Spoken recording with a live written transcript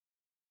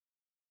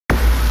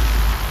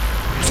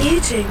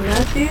DJ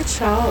Matthew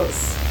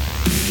Charles.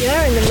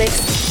 You're in the mix.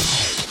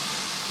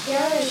 You're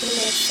in the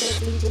mix with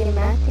DJ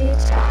Matthew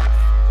Charles.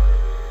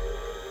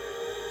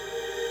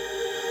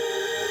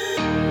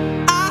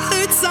 I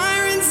heard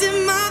sirens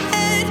in my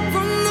head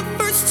from the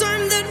first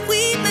time that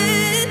we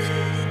met.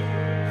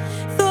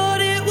 Thought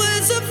it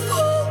was a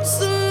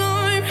false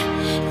alarm.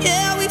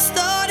 Yeah, we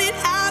started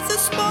as a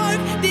spark.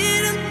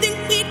 Didn't think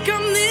we'd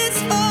come this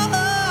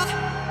far,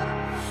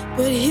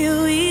 but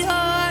here we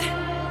are.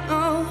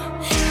 Oh,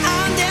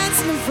 I'm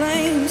dancing in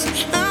flames.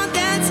 I'm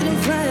dancing in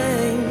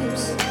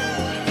flames.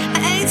 I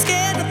ain't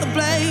scared of the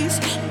blaze.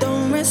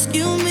 Don't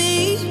rescue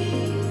me.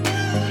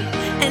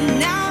 And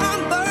now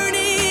I'm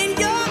burning in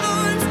your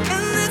arms,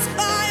 and there's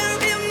fire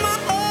in my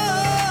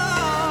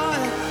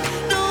heart.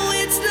 No,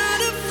 it's not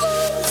a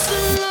false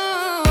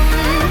alarm.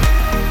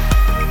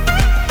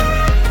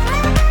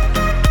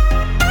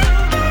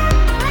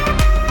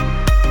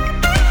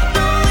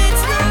 No,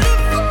 it's not a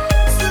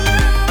false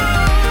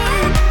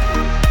alarm.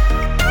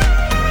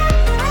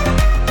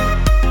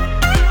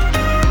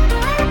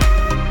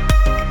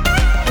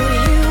 But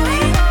here we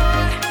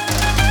are.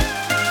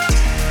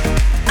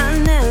 I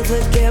never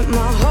get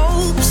my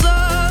hopes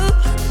up,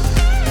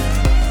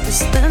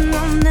 'cause then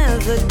I'll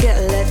never get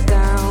let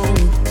down.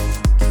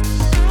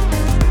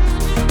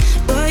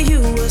 But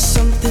you were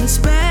something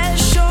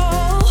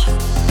special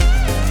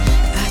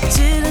I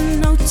didn't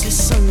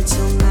notice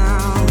until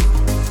now.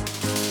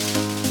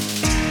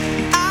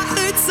 I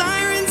heard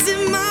sirens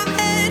in my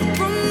head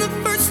from the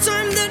first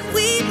time that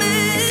we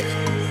met.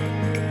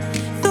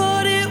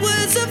 Thought it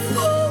was a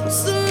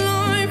false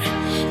alarm.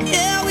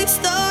 Yeah, we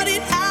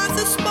started as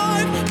a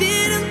spark.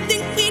 Didn't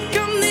think we'd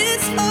come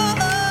this far,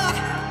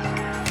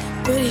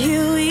 but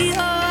here we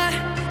are.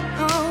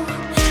 Oh,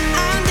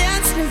 I'm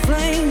dancing in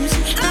flames.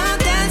 I'm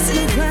dancing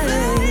in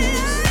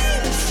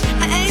flames.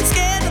 I ain't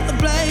scared of the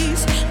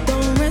blaze.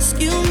 Don't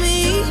rescue me.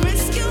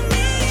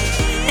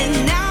 And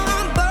now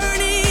I'm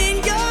burning in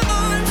your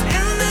arms,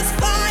 and there's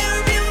fire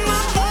in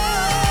my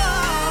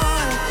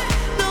heart.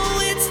 No,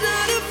 it's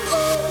not a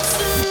false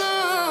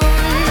alarm.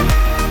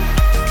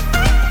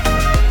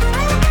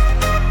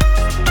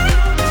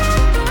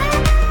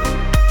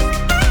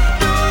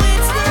 No,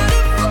 it's not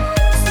a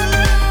false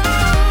alarm.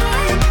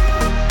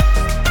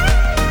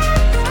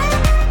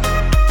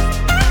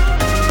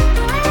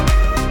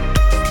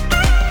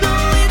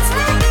 No, it's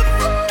not a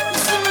false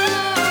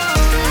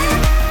alarm.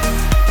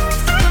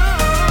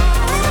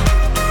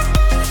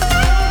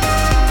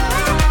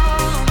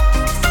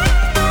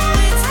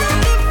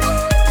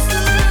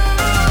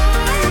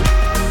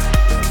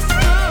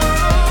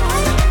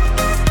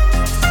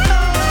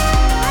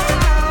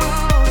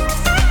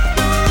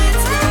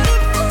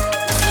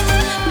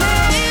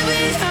 Maybe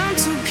I'm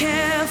too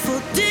careful,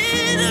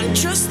 didn't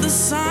trust the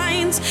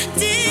signs,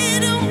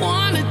 didn't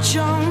wanna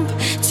jump,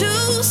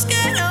 too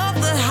scared of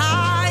the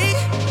high.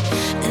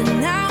 And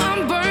now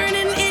I'm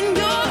burning in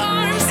your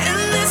arms, and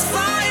there's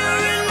fire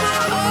in my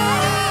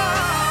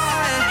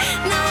heart.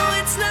 No,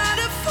 it's not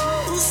a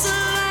false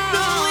alarm.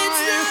 No,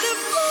 it's not a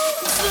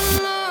false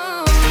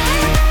alarm.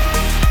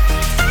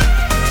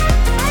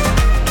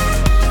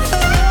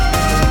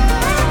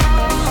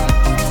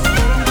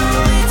 No,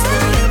 it's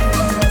not a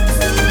false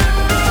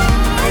alarm.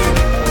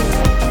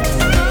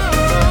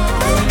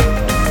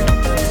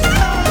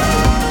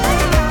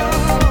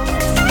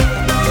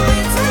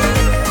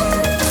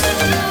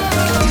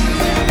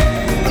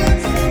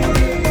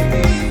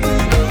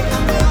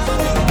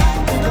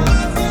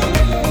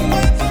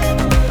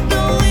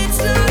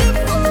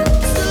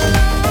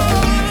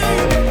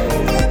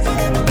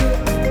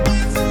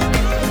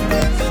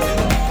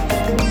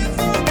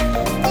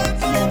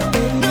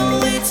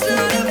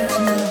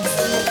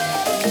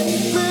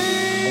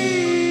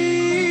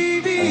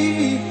 Baby,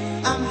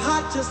 I'm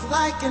hot just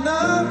like an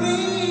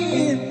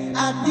oven.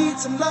 I need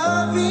some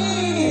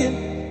loving.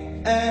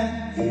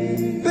 And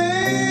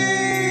baby,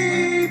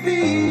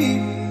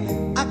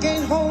 I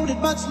can't hold it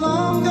much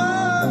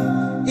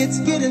longer. It's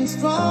getting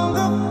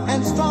stronger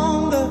and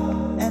stronger.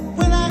 And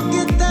when I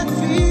get that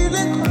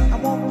feeling, I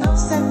want that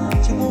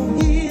sexual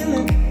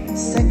healing.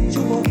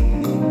 Sexual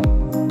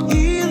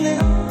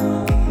healing.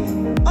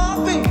 Oh,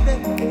 baby,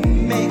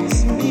 makes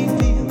me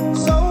feel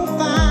so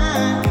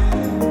fine.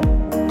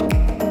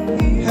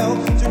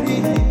 Helps to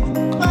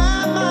relieve my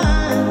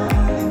mind.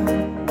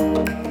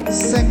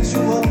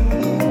 Sexual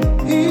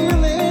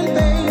healing,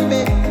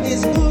 baby,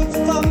 is good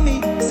for me.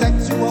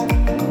 Sexual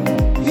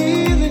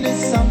healing is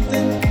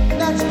something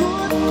that's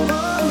good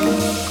for me.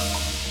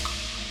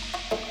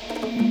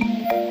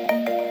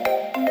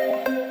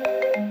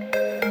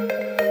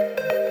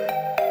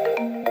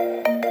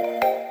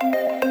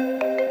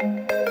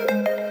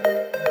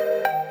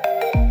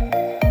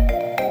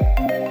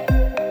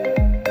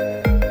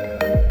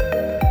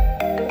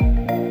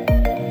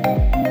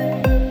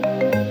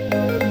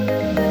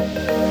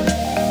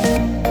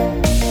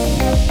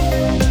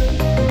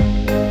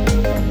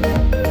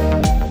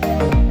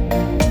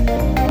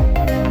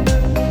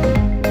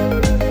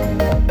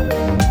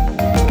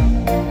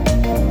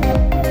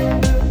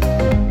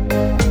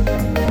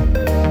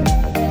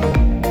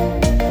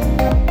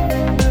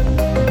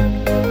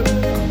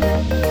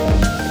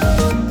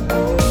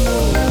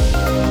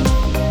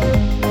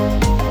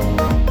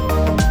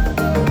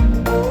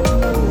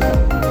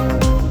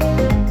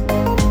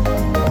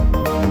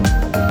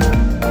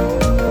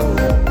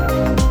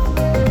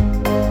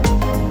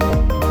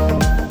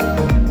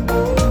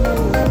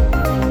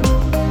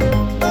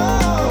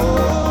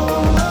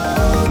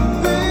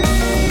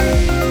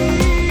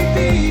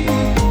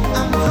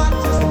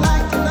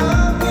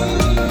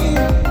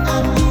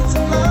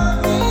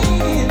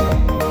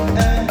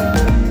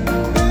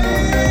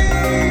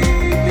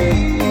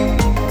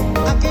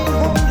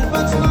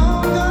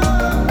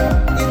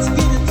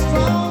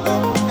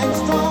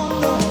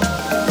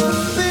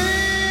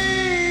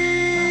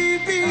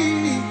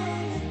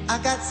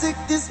 sick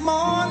this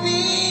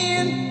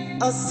morning.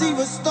 A sea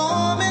was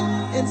storming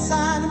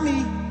inside of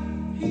me.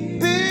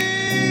 Baby,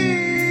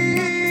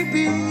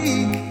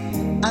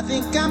 I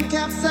think I'm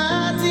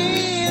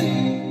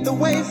capsizing. The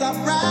waves are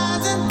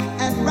rising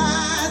and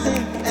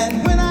rising.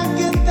 And when I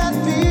get that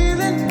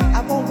feeling,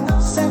 I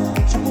want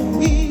sexual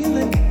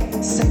healing.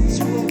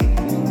 Sexual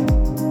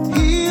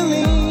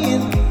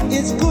healing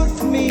is good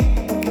for me.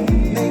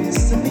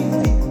 Makes me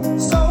feel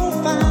so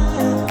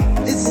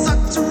fine. It's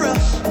such a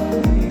rush.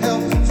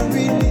 Helps to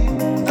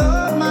relieve the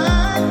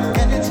mind.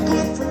 And it's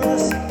good for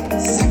us.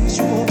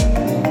 Sexual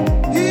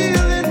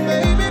healing,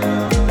 baby.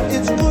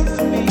 It's good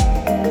for me.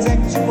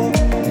 Sexual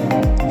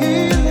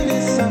healing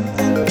is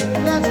something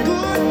that's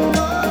good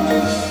for me.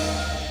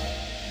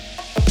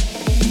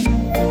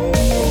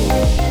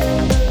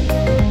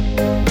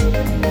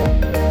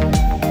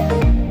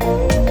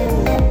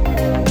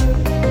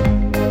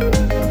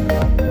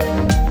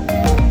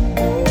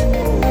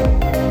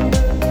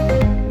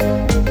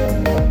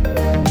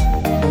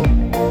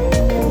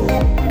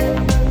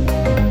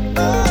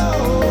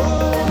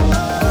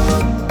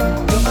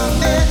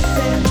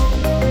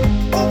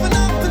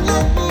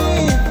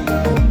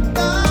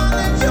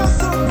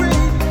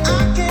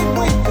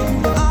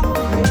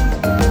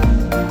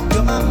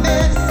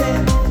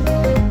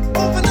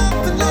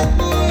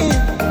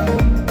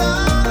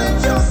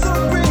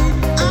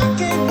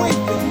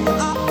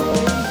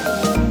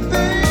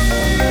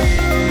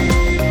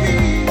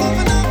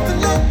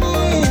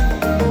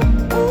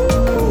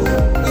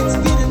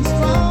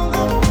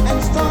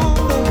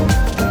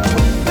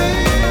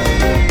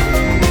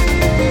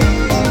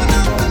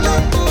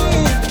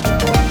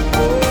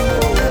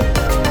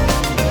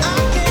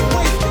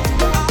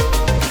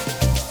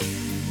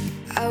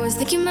 I was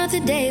thinking about the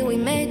day we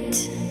met,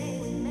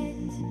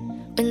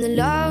 when the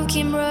love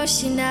came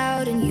rushing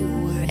out and you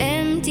were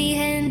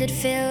empty-handed,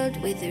 filled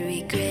with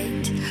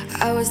regret.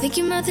 I was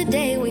thinking about the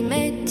day we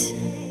met,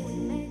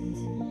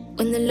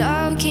 when the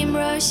love came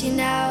rushing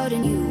out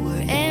and you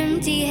were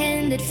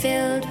empty-handed,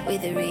 filled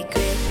with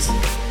regret.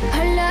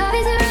 Our love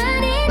is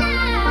running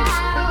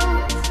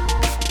out.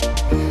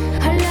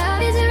 Our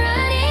love is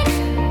running.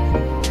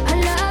 Our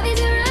love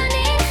is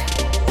running.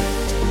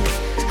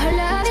 Our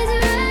love is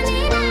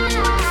running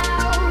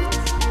out.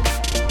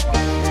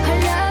 Our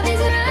love is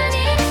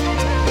running,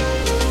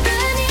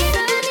 running,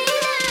 running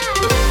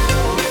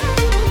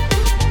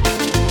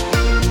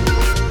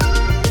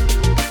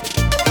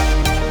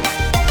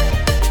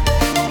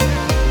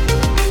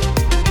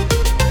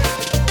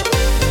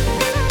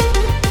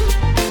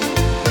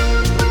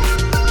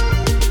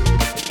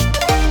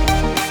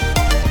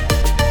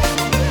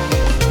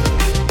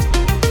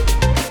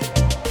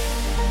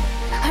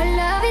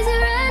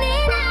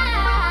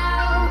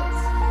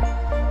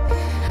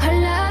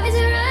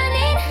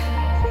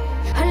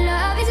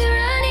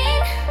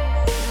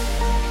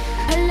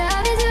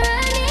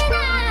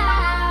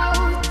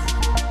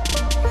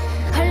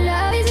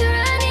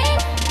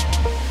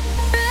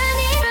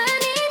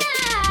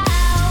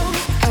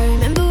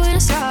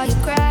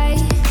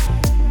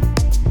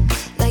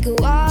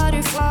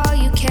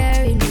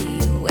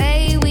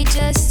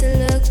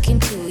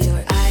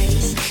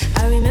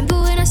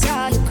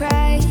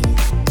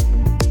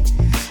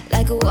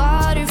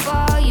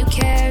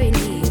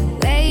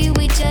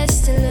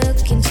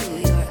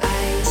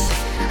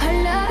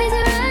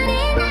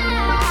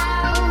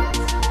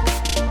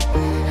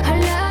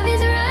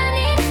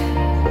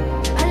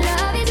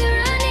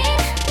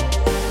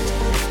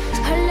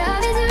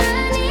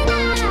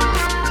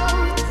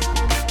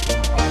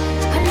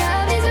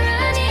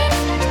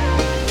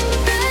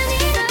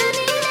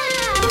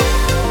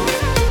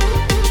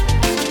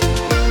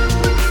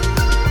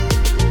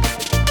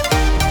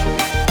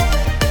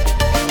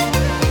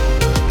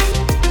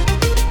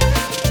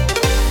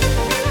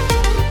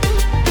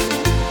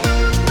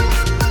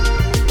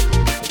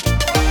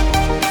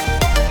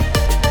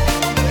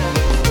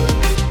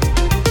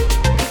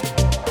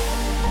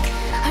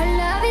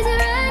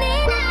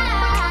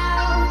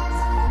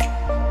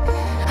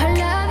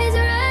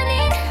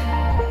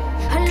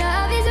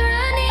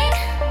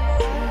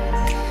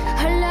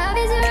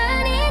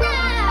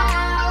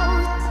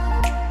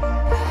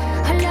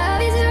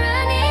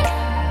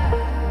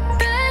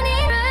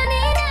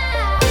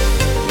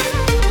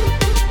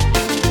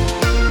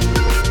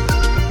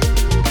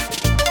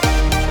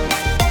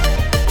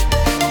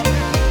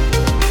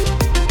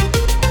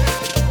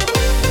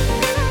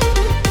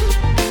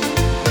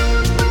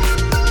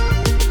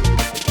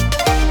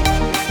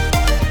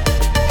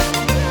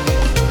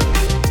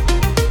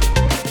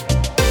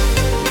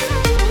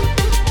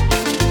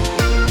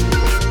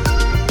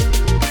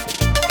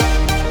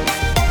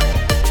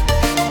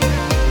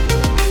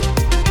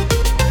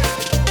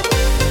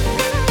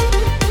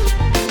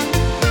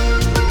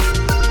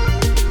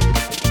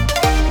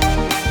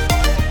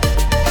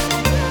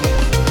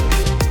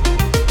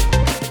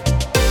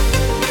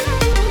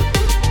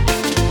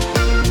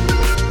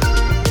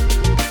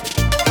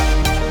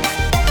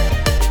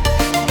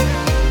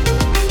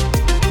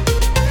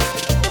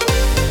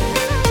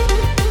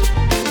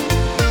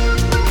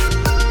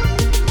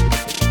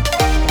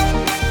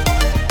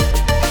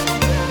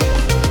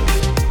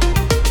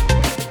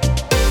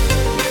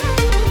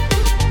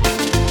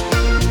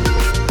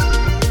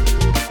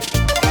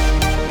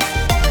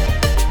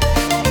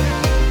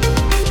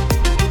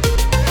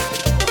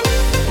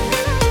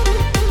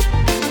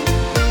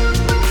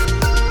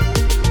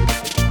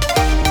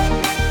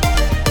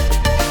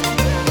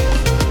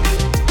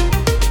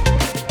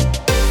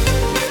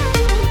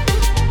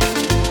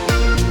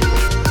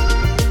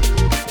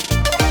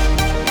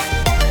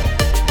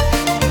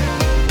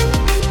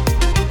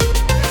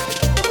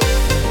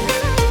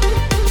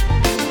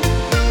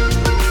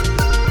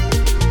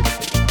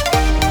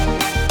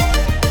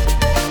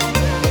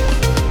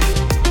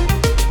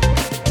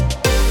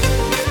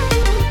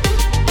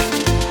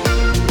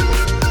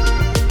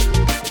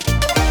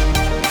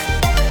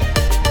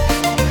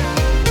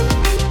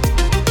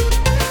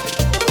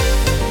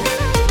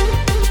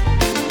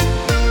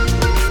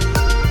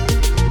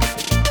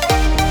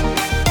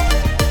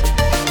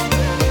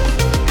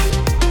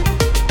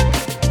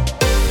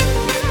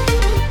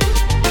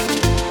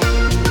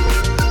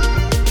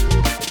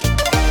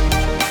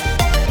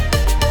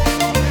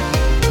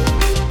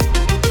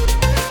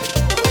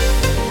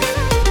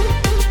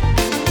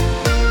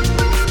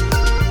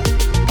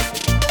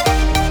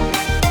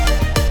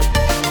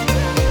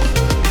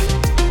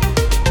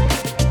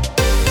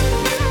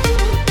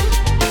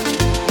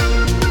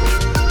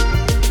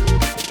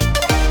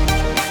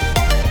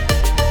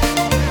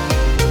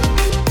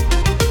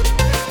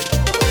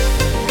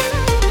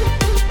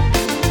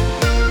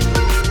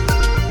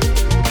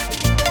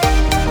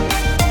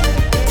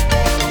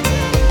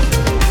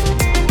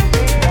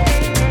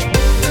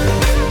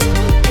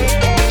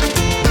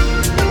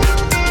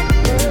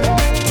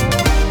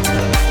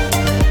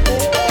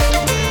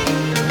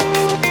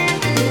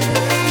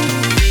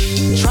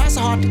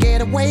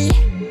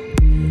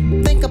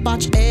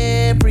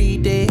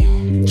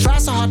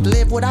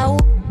hold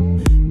out,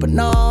 but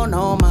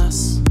no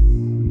mas.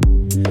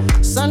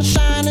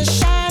 Sunshine is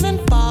shining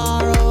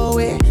far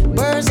away.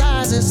 Bird's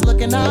eyes is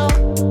looking out,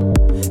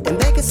 and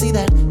they can see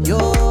that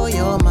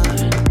you're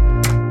mine.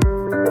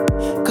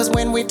 Cause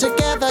when we're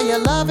together, your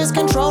love is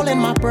controlling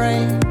my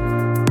brain.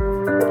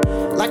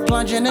 Like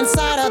plunging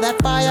inside of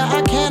that fire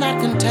I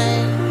cannot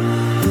contain.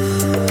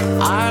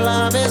 Our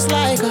love is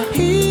like a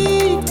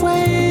heat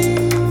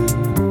wave.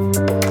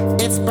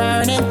 It's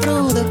burning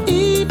through the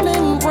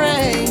evening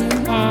rain.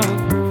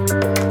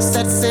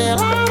 Set sail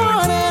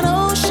on an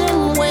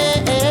ocean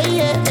wave.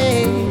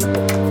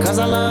 Cause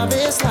our love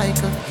is like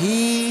a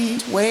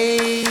heat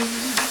wave.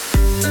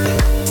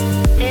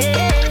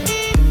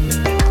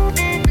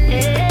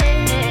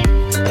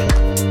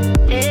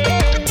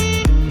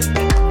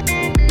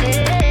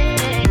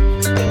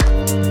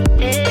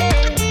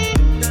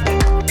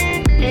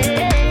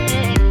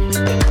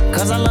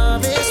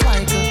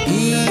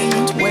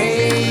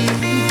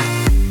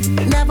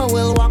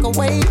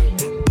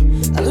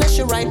 Unless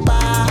you're right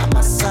by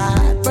my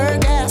side.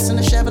 Bird gas in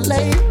a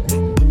Chevrolet,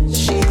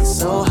 she's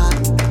so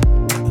hot.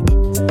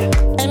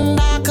 And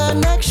our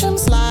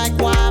connection's like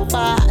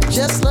Wi-Fi.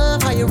 Just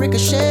love how you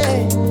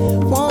ricochet.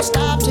 Won't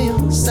stop till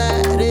you're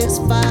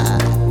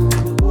satisfied.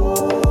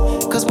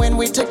 Cause when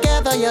we're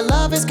together, your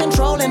love is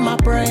controlling my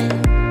brain.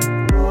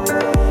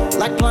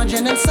 Like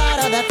plunging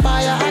inside of that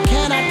fire I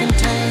cannot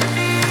contain.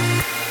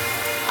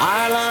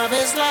 Our love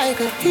is like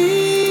a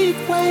heat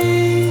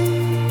wave.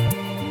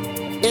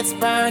 It's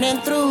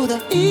burning through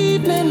the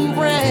evening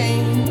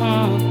rain.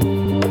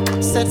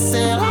 Set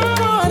sail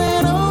on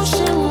an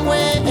ocean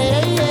wave.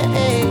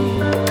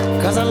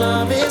 Cause our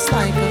love is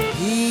like a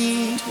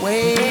heat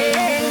wave.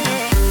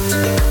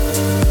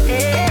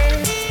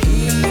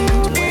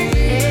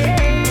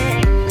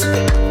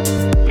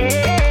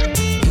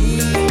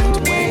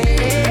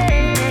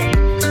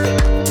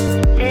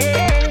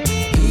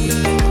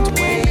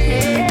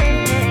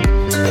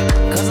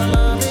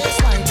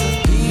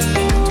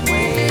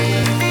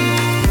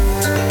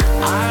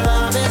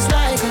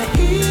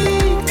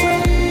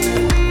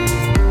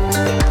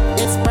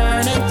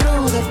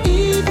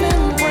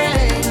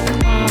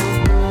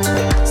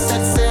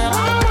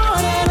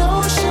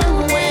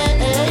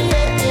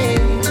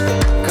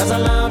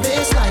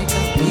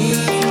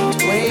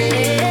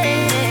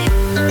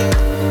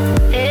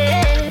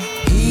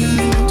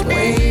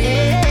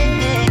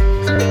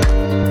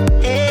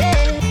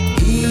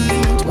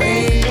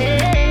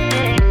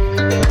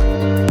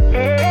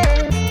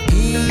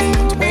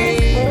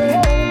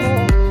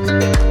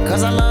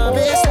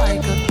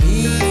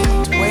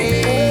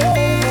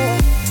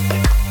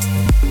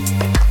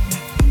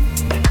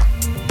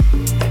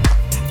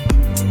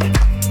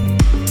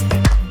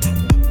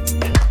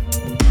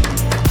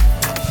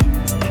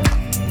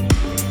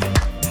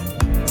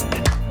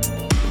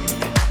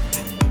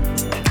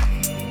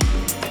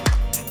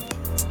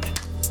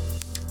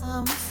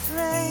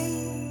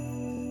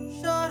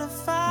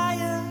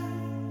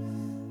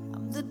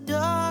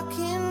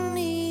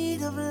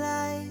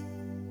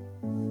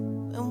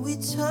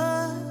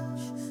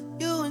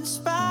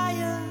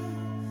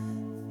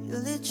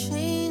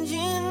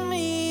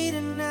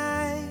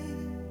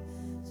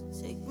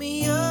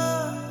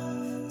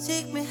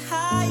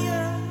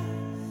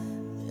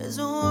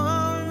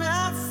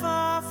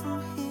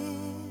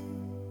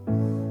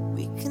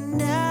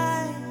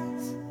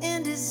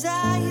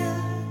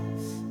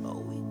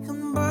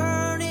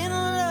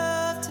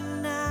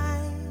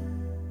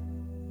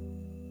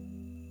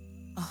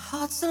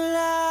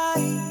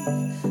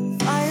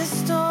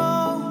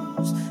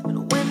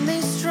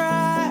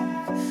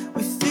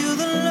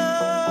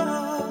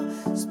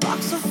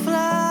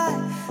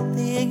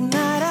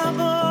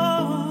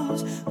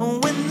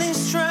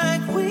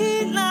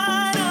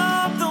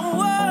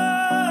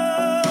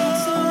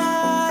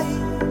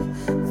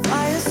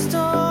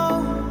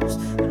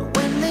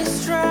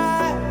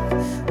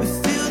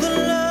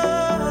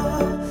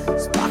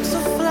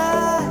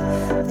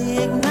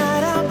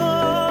 Ignite our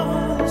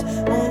bones,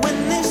 and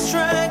when they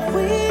strike,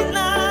 we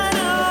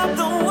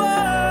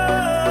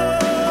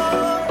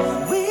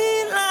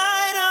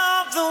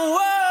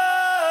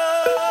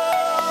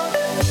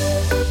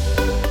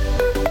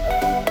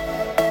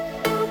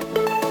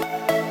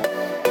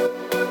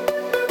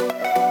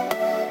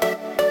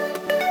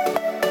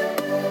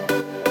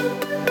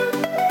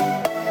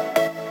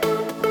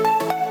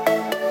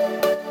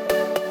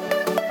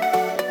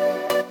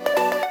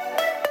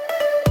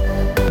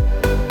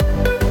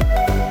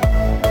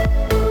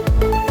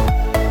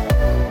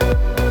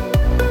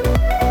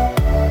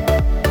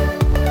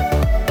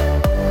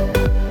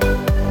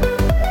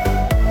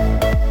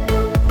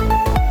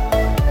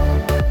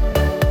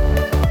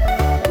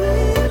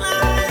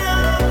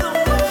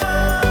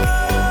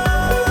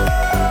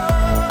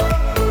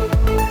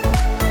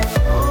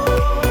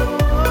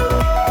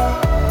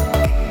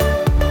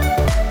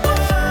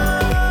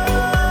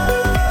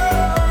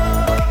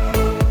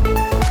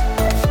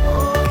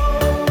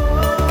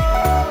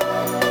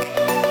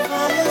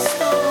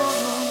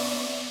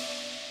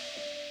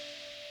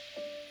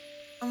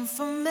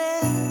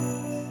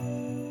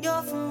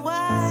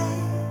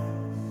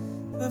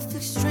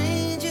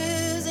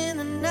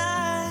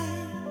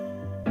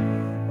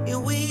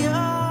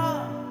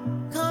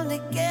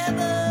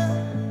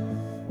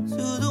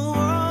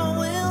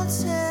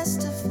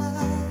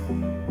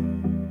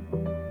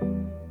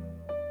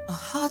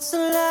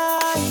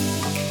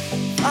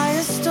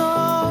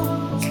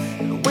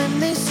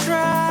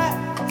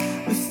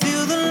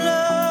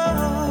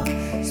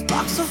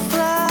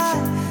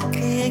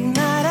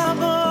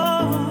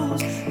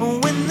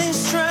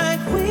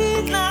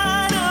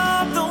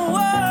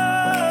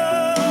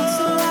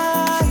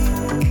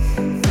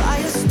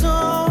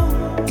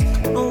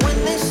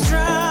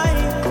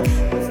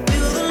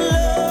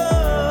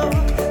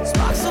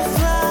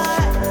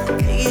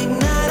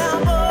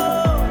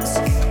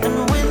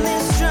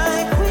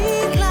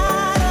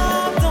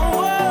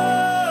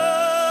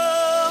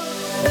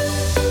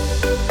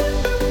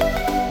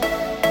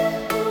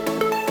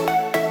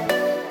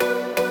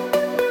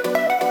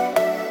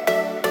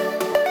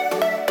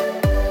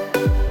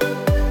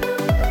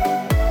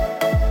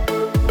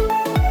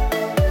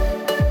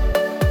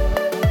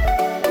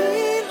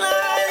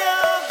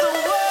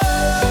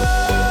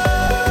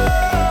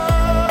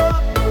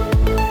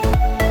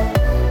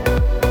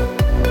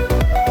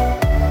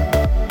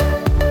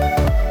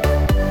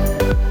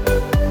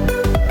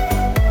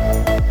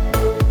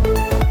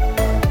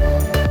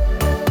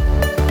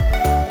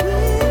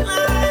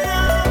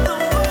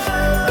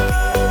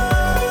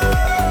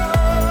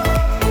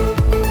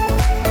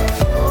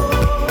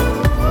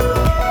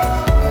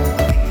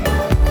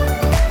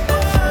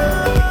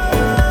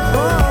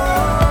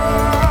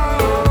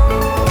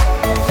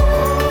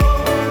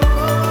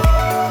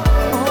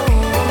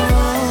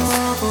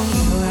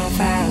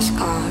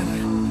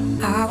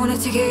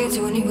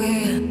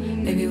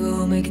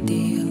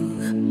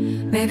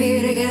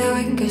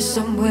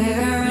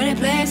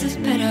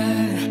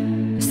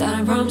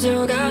Starting from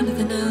zero, got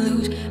nothing to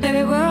lose.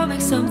 Maybe we'll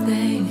make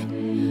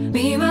something.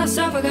 Me,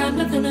 myself, I got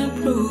nothing to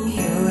prove.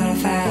 You got a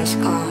fast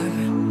car,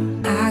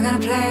 I got a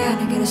plan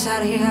to get us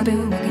out of here. I've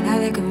been working at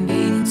the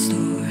convenience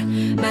store.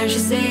 Managed to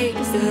save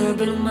just a little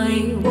bit of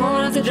money.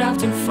 Won't have to drive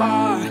too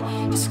far.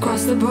 Just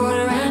cross the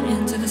border and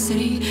into the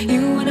city.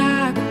 You and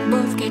I can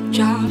both get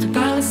jobs and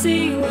finally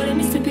see what it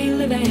means to be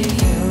living.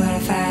 You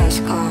got a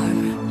fast car,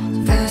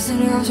 so fast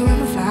enough so we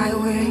can fly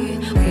away.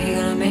 We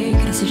gotta make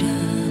a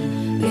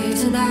decision. Live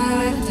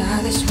tonight or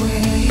die this way.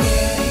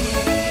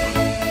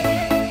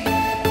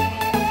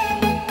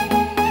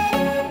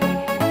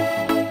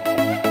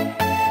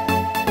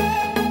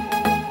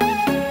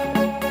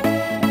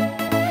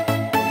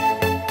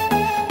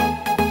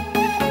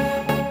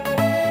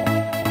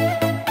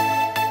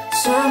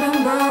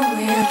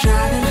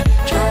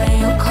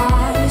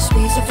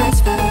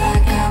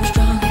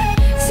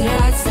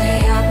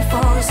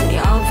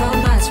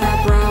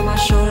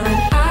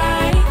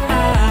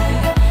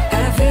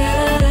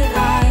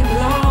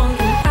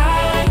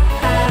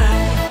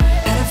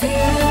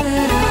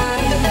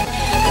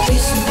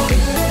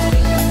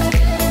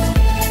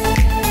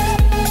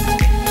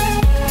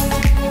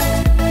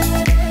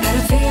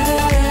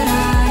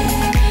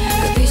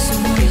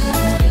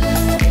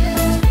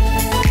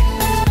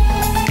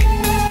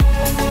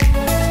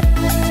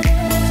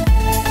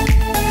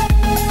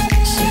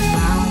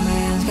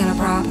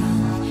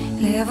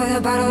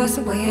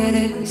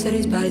 Said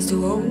his body's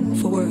too old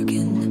for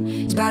working.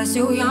 His body's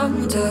too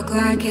young to look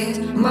like his.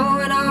 Mama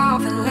went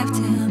off and left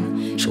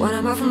him. She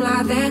wanted more from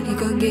life than he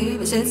could give.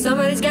 He said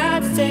somebody's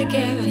got to take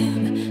care of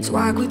him. So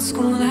I quit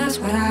school, that's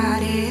what I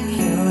did.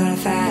 You got a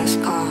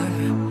fast car,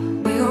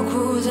 we go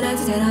cruising and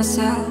entertain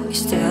ourselves. You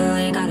still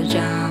ain't got a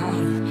job.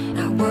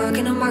 Not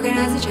working the market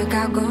as a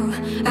checkout girl.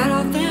 And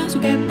all things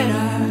will get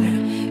better.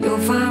 You'll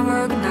find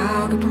work and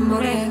I'll get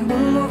promoted.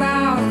 We'll move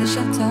out of the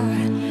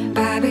shelter,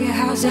 buy a bigger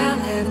house and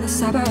live in the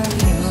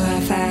suburbs. You got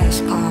a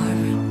fast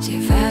car, see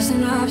it fast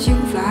enough so you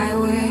can fly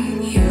away.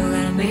 You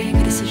gotta make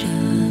a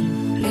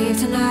decision. Leave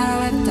tonight or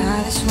let me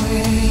die this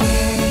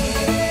way.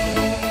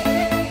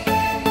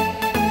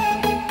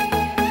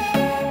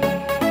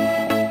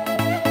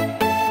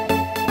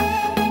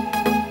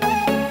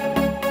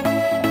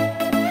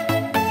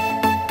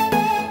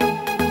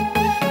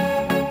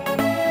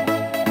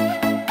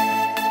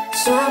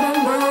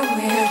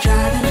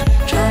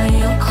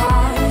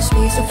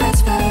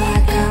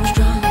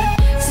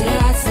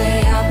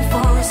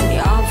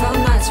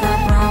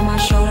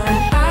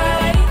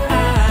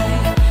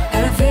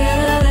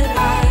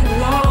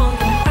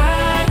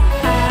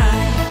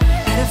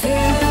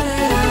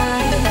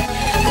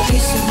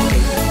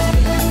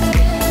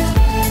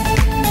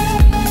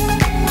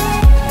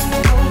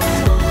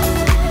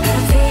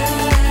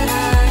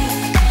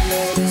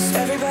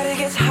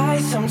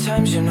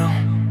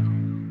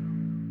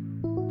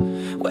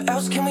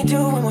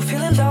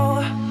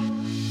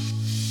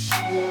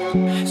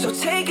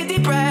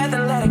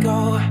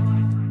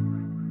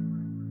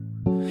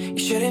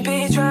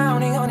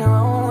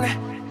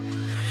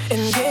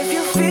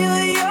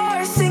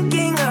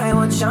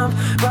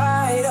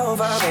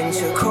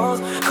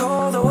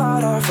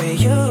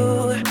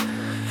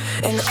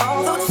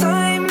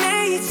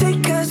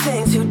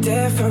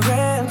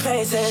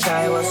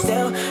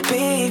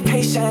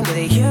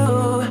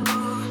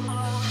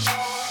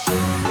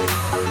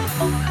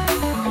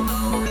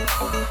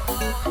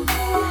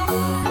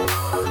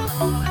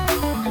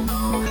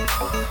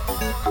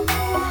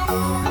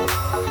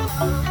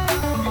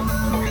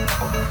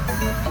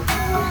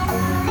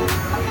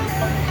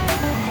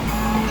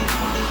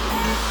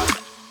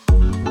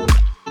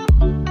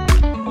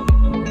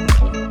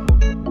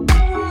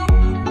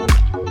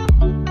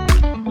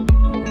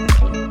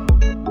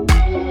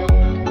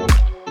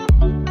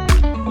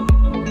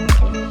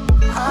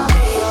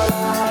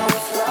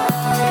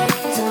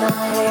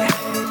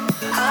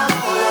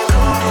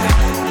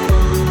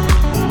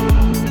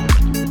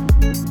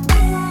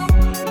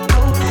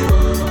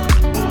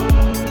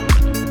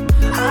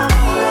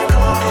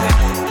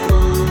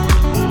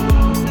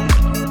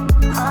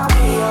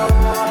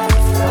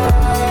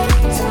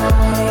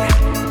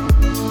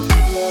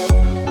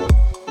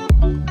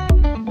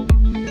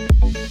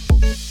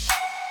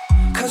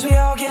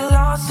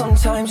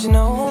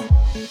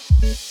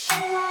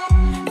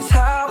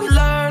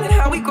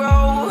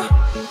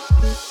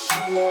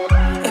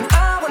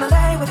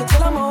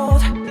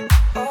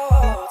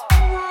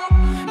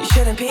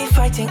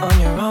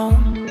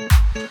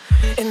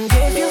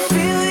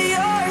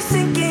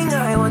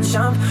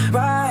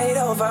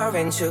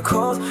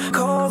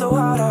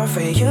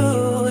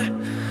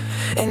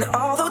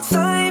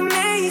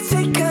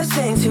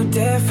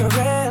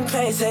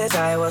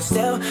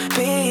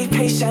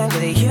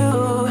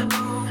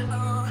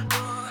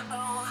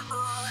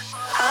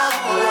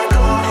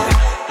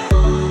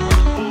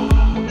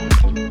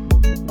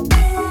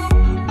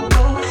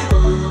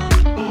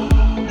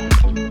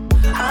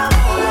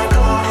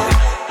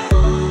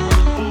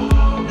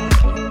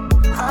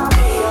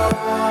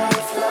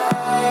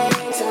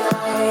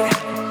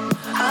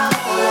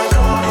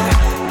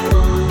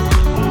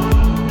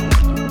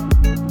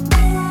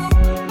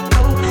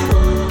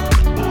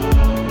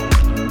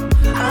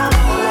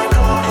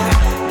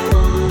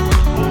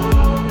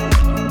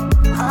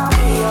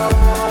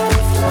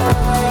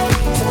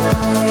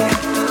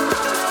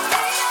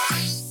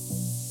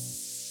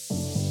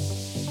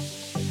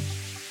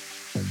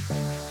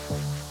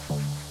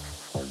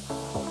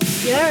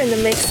 You're in the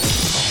mix.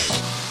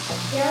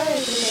 You're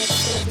in the mix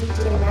with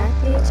DJ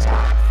Matthew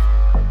Charles.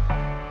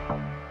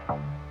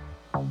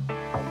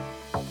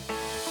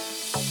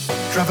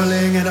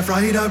 Traveling in a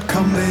fried out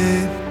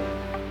combi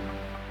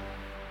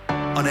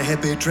on a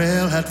hippie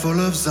trailhead full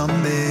of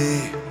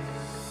zombie.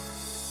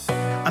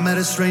 I met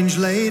a strange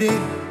lady,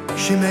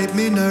 she made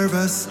me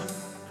nervous.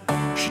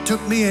 She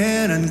took me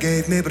in and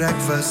gave me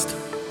breakfast.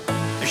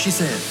 She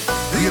said,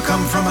 do you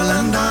come from a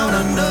land down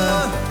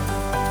under?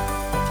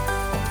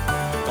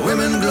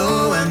 Women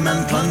glow and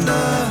men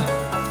plunder.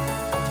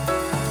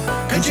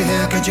 Can't you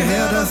hear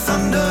the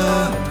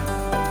thunder?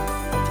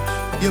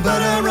 You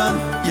better run,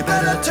 you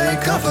better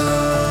take cover.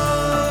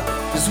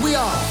 'Cause we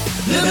are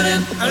living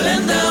in a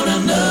land down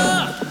under.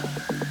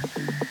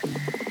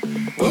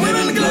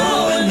 Women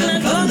glow and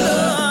men plunder.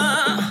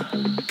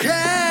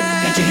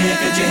 Can't you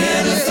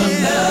hear the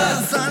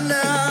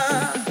thunder?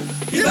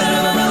 You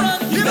better run,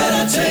 you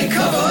better take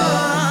cover.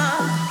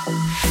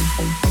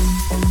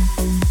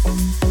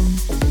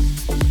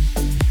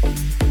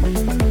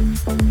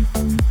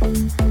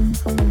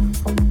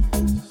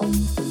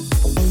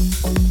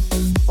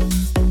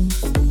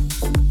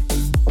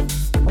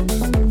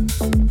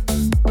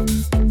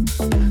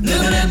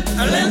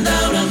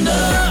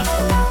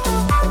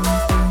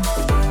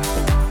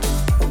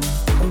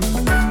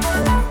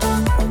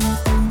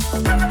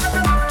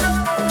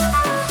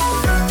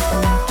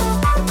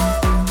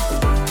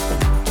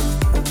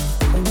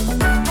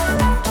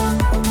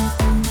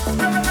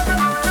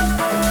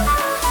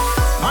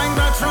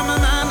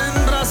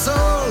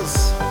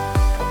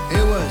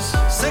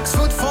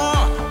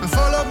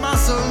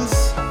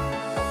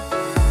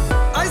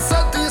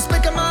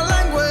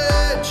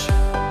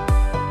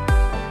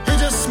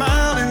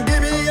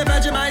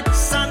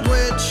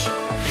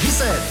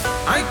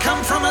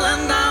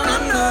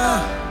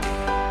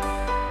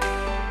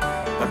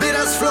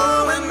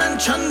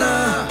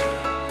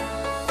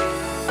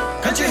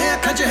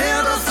 Can't you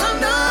hear the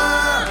thunder?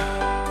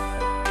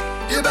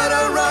 You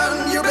better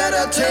run, you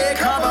better take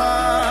cover,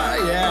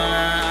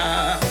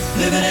 yeah.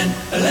 Living in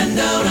a land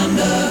down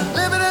under.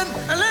 Living in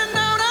a land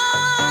down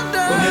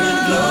under. Where women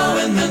glow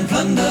and men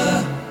plunder.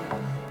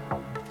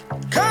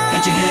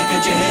 Can't you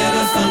hear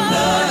the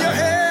thunder?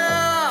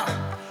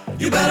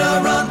 You better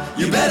run,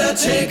 you better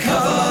take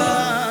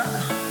cover.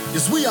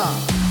 Yes, we are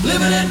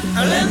living in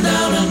a land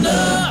down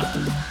under.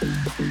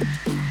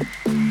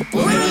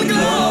 Where women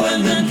glow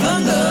and men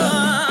plunder.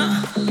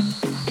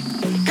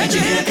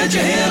 Can't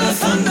you hear the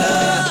thunder?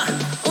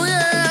 Oh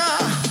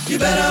yeah. You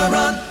better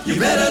run, you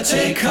better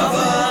take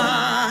cover.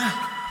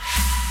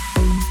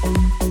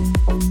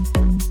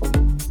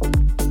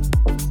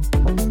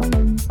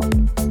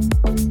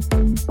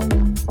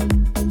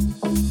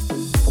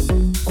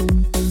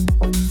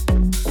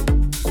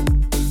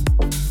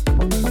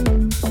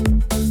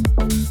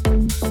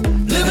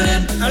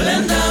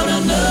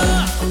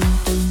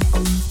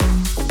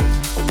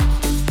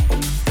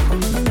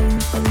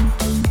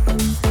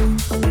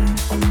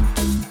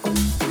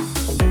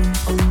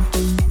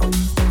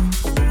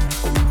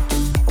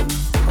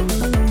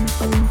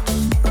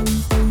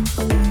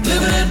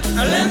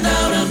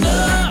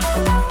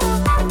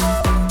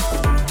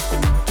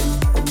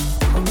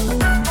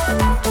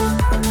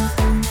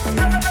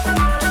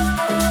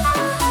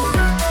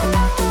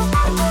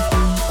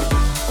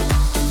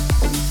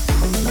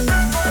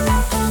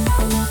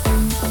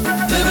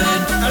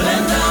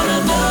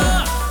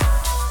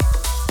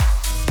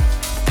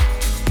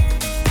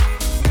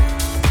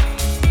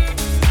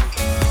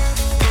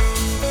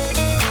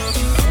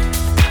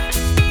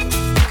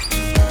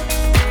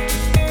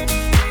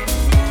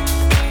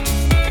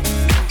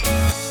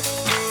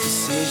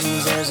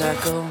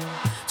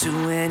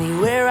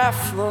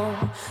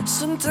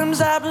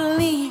 Sometimes I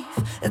believe,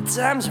 at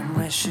times I'm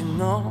wishing,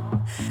 no.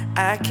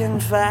 I can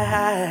fly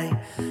high,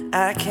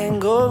 I can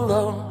go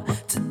low.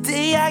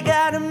 Today I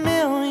got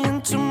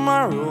 1,000,000,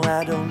 tomorrow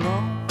I don't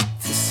know.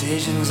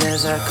 Decisions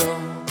as I go,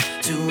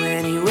 to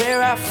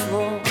anywhere I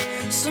flow.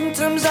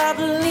 Sometimes I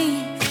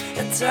believe,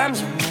 at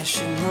times I'm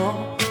wishing,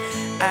 no.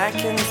 I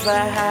can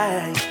fly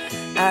high,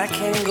 I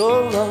can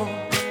go low.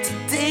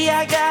 Today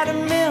I got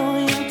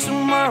 1,000,000,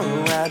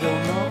 tomorrow I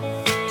don't know.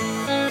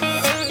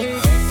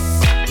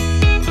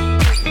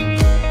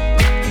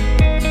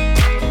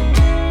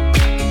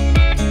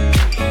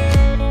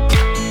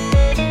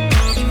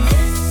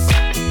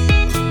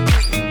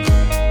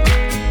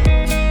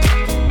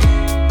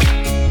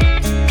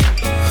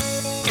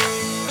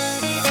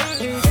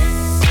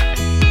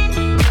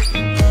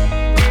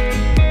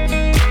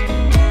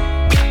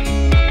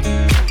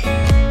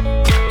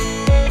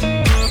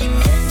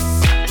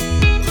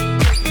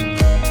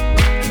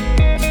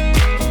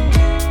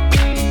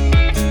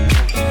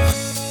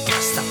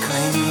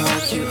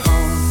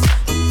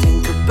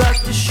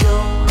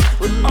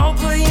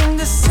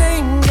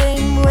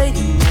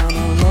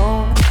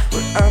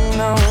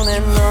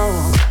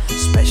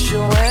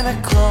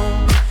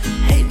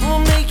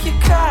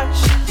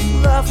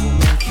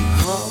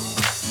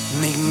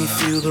 Make me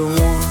feel the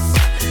warmth,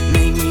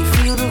 make me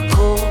feel the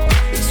cold.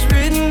 It's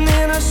written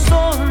in our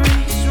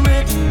stories,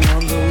 written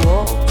on the wall.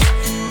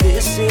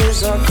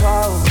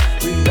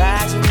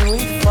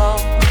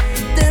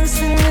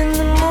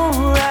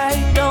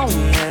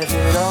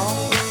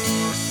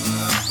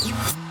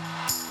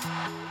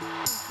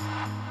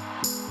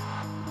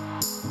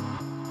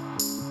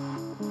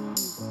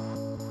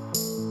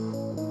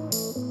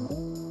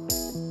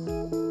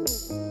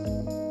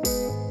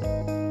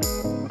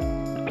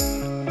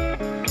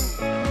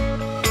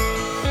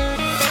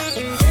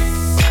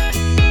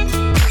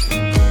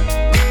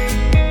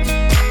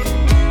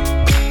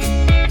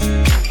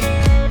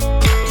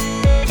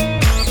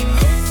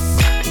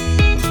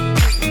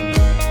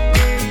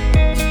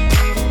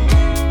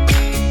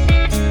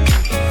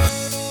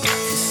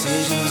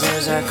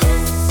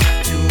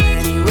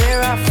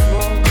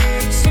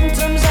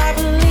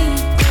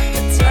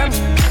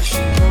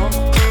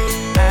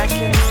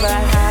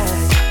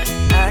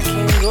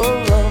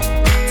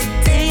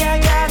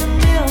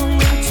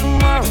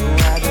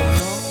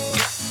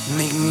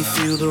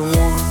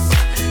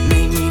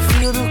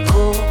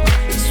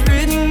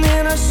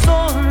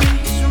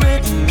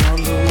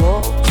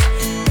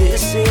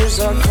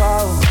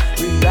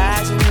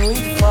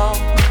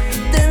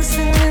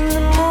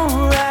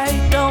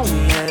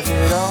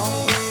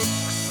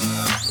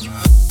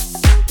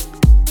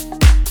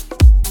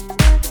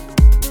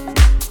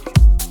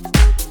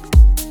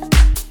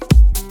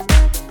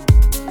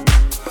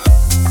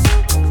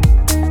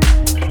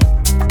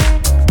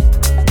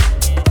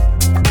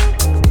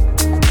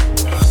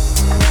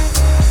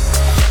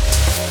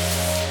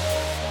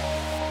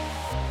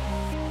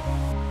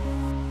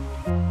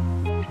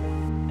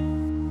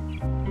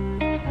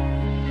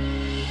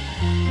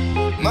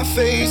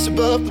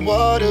 above the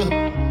water.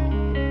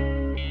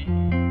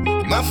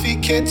 My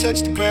feet can't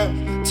touch the ground,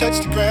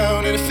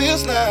 and it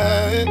feels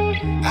like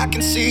I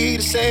can see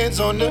the sands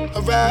on the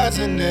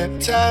horizon every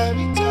time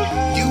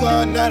you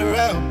are not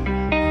around.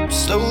 I'm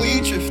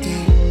slowly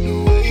drifting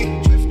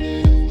away,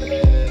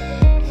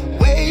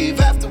 wave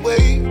after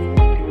wave,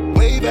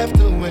 wave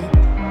after wave.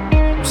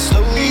 I'm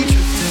slowly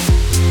drifting,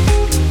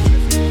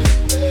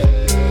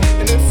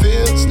 and it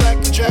feels like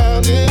I'm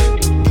drowning,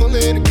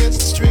 pulling against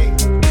the stream,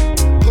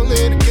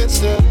 pulling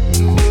against the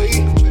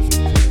wave.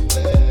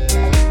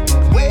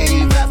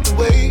 Wave after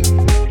wave,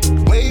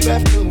 wave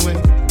after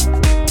wave,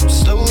 I'm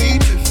slowly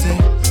drifting.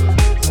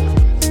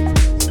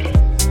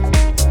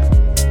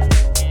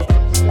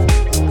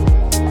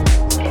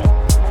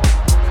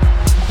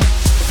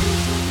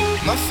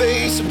 My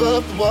face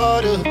above the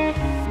water,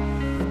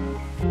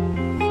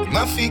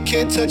 my feet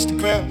can't touch the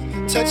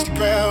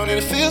ground, and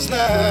it feels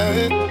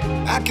like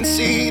I can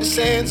see the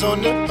sands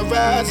on the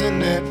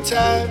horizon every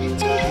time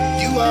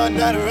you are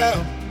not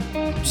around.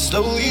 I'm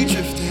slowly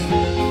drifting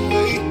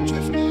away,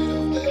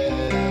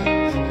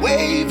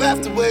 wave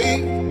after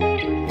wave,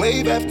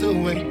 wave after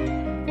wave.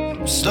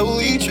 I'm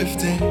slowly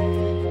drifting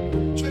away,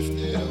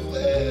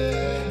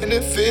 and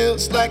it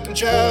feels like I'm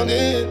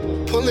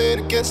drowning, pulling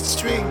against the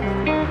stream,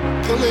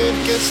 pulling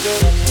against the.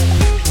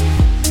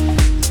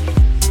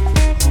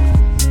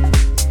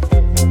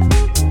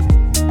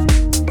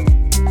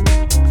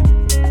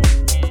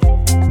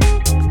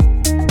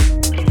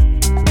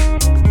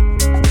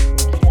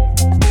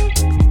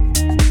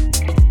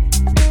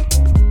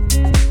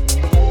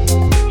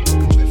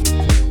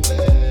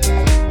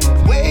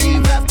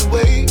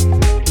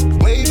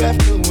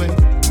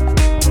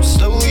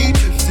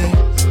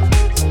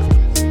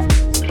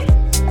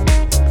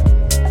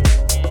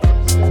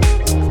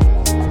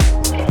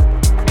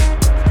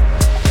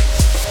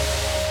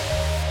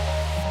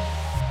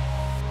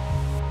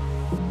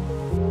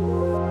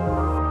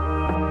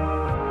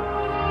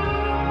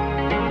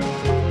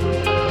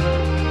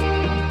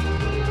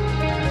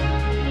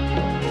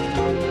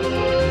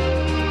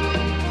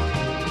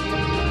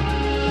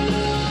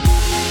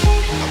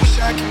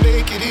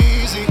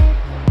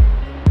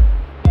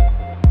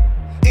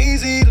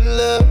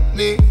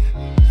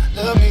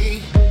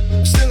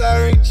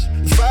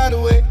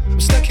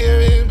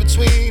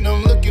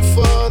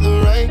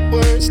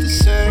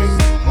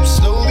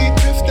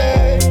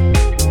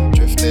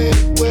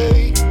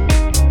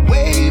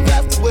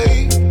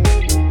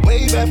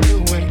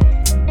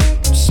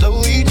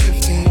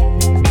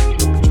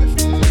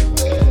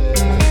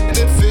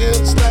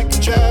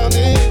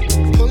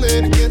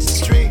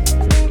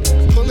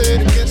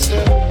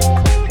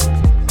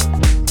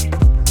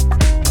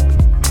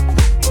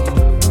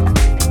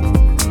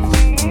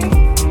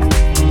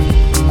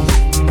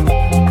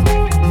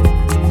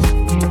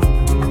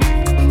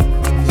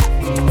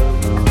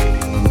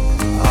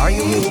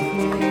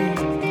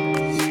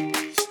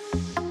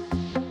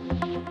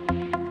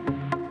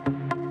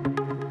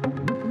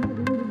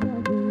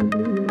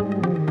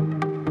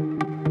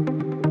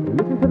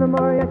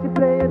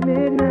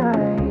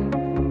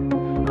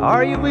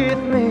 Are you with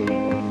me?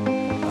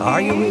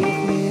 Are you with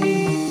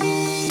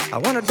me? I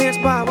wanna dance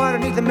by water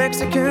beneath the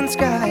Mexican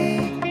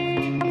sky.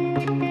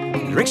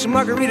 Drink some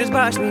margaritas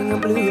by swinging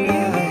blue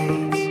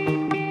lights.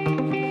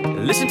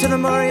 Listen to the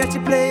mariachi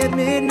play at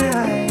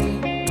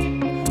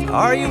midnight.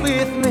 Are you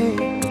with me?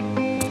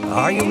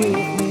 Are you with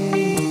me?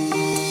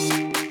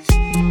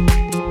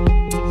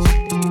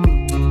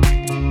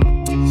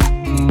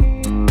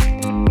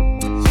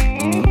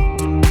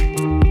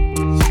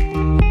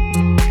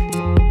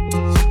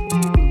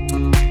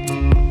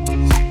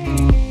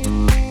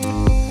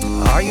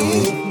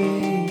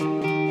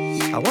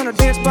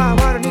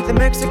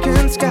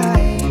 Mexican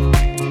sky.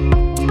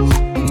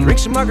 Drink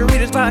some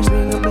margaritas by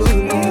swinging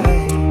blue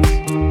lights.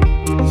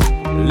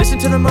 Listen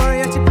to the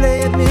mariachi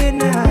play at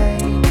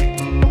midnight.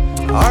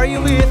 Are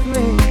you with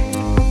me?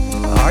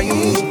 Are you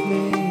with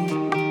me?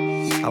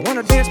 I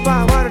wanna dance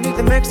by water beneath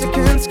the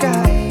Mexican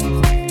sky.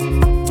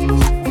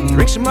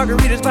 Drink some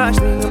margaritas by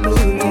swinging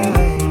blue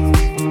lights.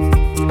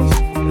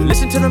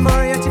 Listen to the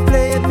mariachi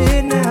play at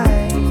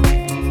midnight.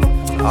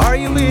 Are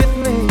you with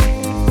me?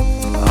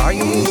 Are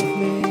you with me?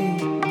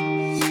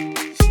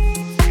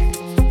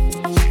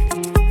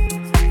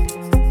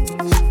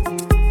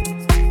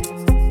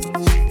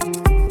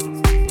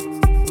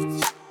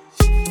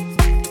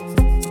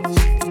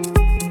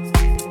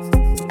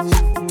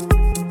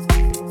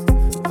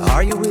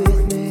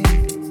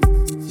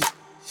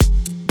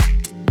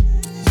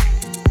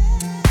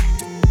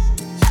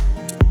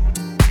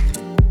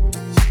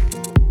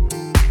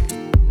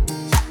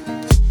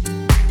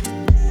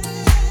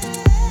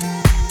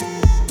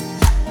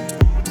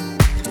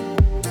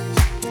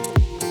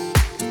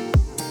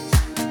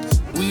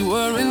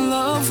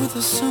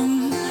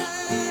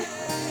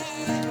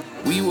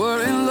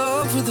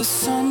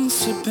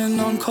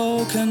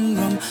 Coke and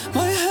rum,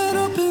 my head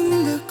up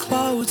in the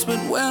clouds. But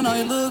when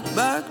I look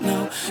back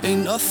now,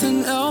 ain't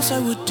nothing else I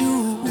would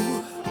do.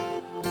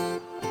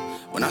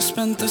 When I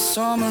spent the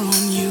summer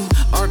on you,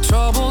 our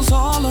troubles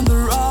all on the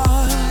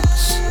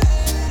rocks.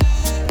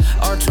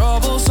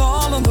 troubles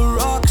all on the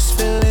rocks,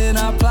 filling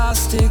our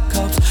plastic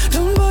cups.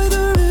 Down by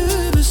the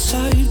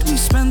riverside, we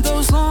spent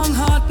those long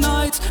hot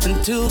nights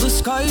until the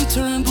sky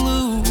turned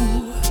blue.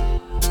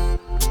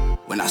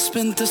 When I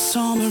spent the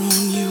summer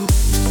on you.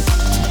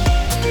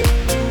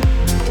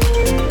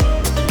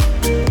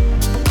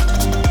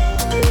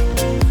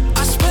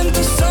 I spent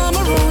the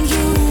summer on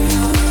you.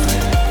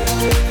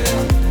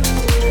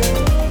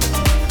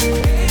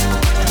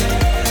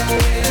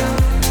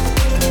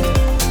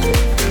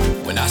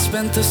 When I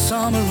spent the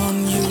summer on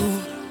you.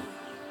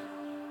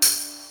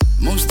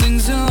 Most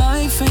things in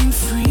life ain't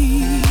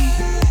free.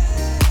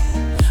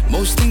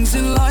 Most things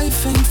in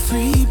life ain't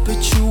free, but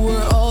you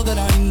were all that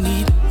I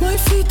need. My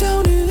feet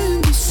down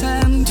in the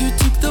sand, you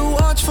took the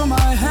watch from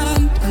my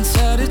hand and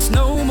said it's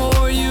no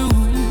more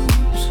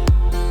use.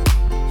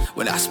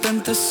 When I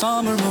spent the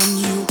summer on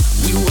you,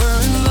 we were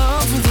in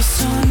love with the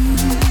sun.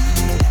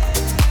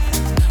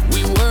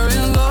 We were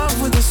in love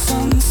with the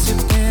sun,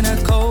 sipping a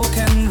Coke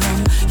and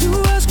rum. You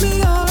asked me,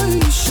 are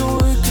you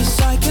sure? 'Cause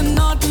I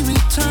cannot be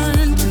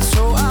returned, and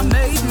so I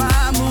made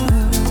my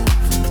move.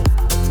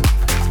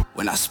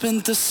 When I spent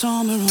the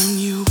summer on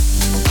you.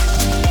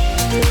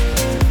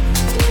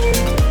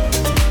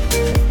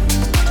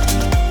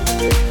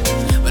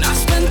 When I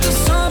spent the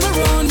summer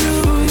on you.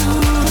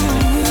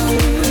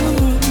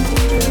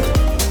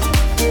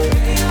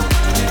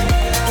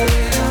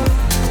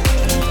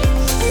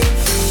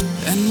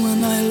 And when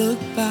I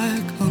look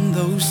back on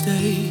those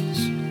days,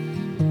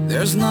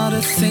 there's not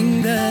a thing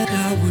that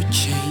I would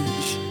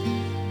change.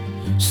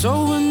 So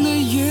when the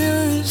year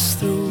is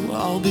through,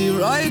 I'll be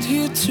right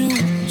here to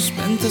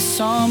spend the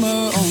summer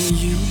on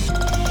you.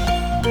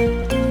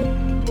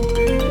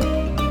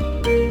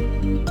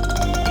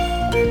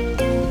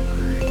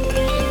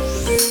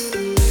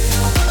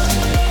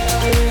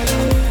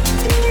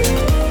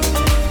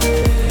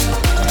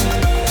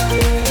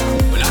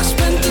 When I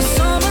spent the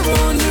summer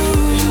on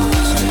you.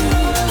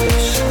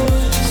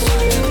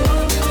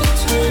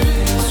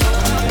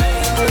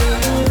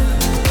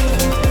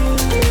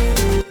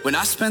 When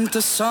I spent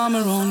the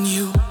summer on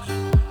you.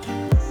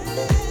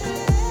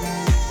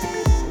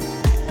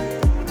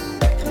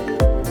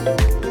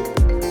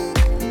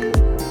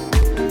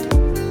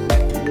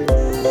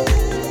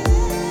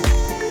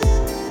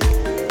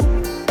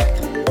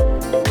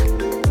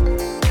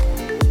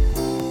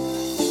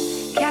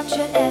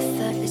 Captured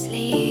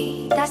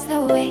effortlessly, that's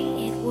the way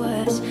it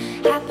was.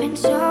 Happened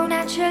so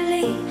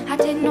naturally, I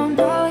did not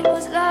know it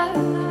was love.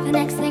 The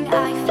next thing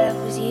I felt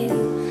was you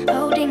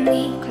holding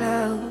me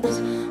close.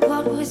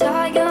 What was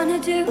I gonna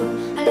do?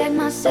 I let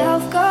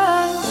myself go,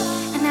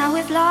 and now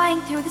we're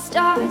flying through the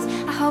stars.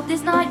 I hope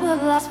this night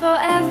will last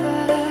forever.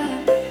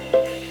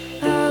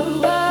 Oh,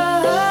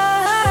 oh,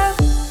 oh.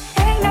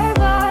 Ain't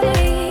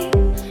nobody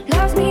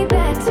loves me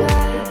better,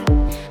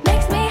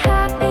 makes me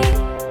happy,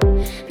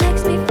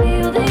 makes me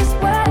feel this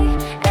way.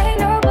 Ain't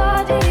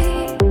nobody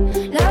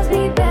loves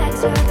me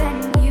better than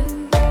you.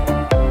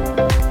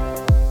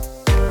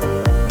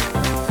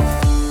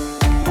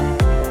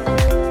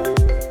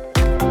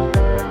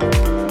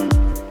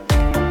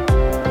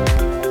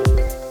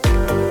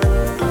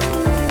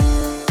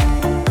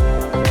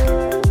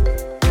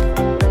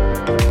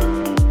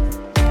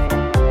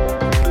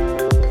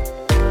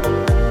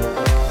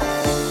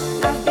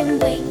 I've been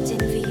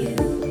waiting for you,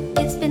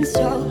 it's been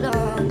so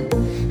long.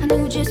 I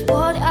knew just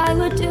what I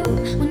would do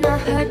when I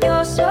heard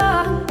your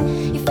song.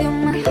 You filled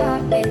my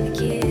heart with a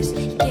kiss,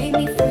 you gave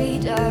me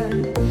freedom.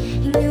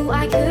 You knew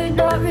I could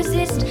not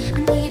resist, I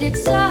needed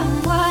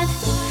someone.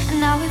 And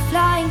now we're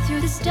flying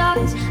through the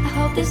stars. I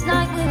hope this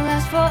night will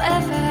last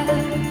forever.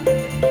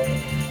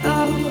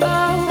 Oh,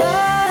 oh,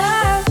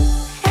 oh.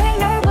 Ain't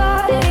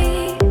nobody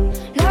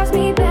loves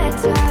me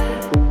better,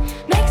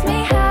 makes me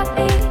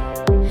happy,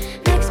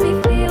 makes me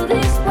feel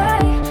this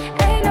way.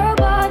 Ain't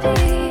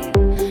nobody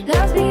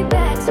loves me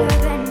better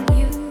than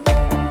you.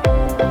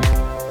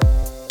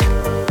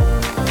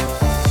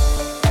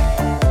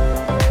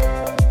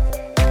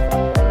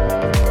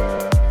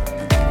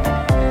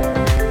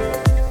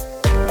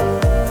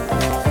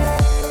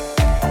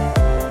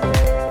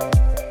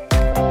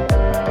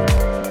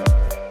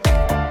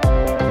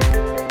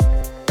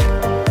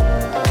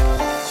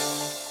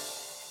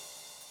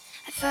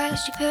 At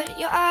first you put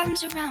your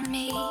arms around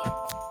me,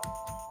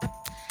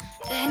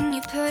 then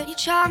you put your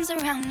charms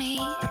around me.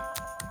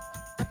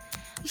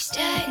 We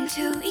stare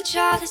into each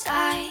other's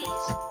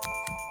eyes,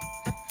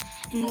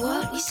 and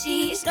what we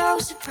see is no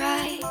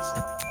surprise.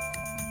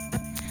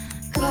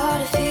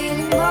 Got a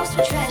feeling lost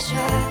for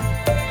treasure,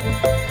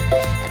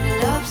 and a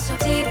love so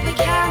deep we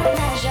can't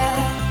measure.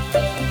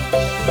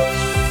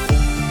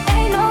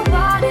 Ain't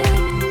nobody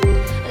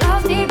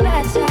loves me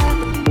better,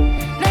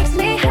 makes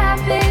me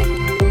happy,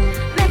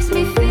 makes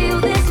me feel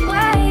this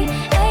way.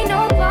 Ain't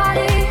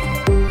nobody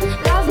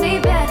loves me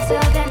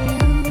better than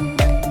you.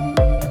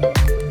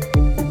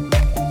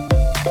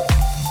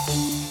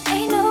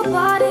 Ain't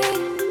nobody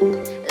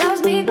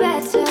loves me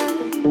better,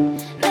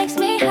 makes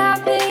me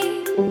happy,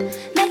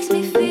 makes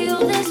me feel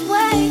this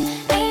way.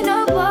 Ain't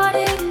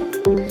nobody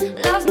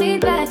loves me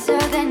better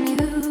than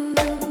you.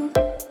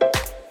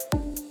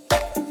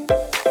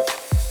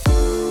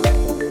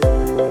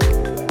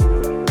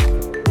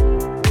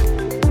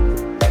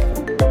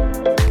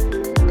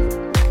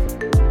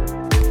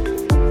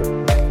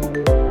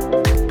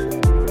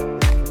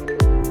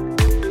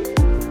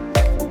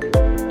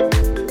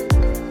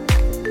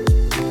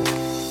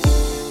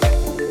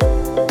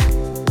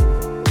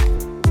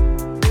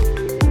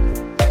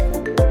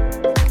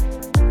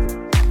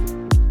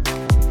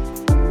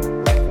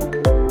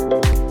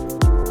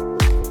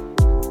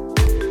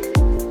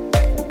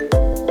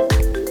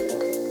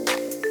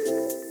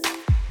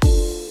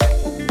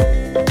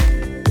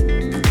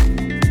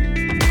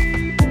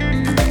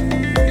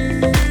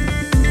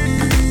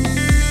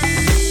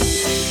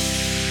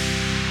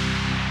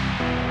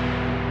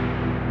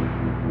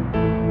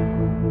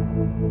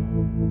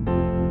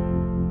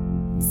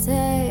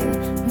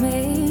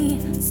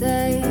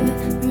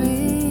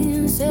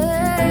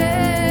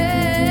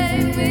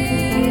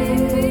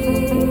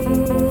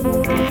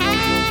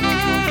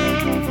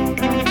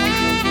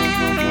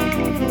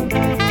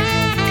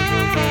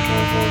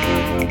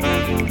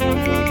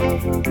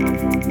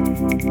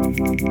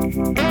 Save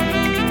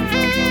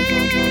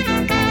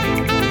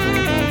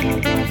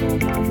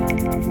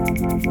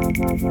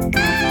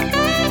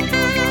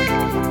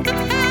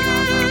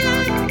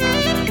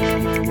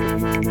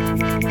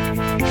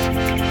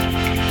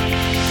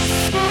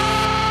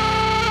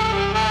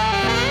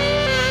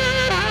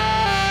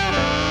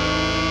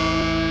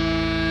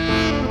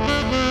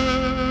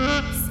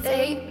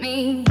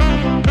me.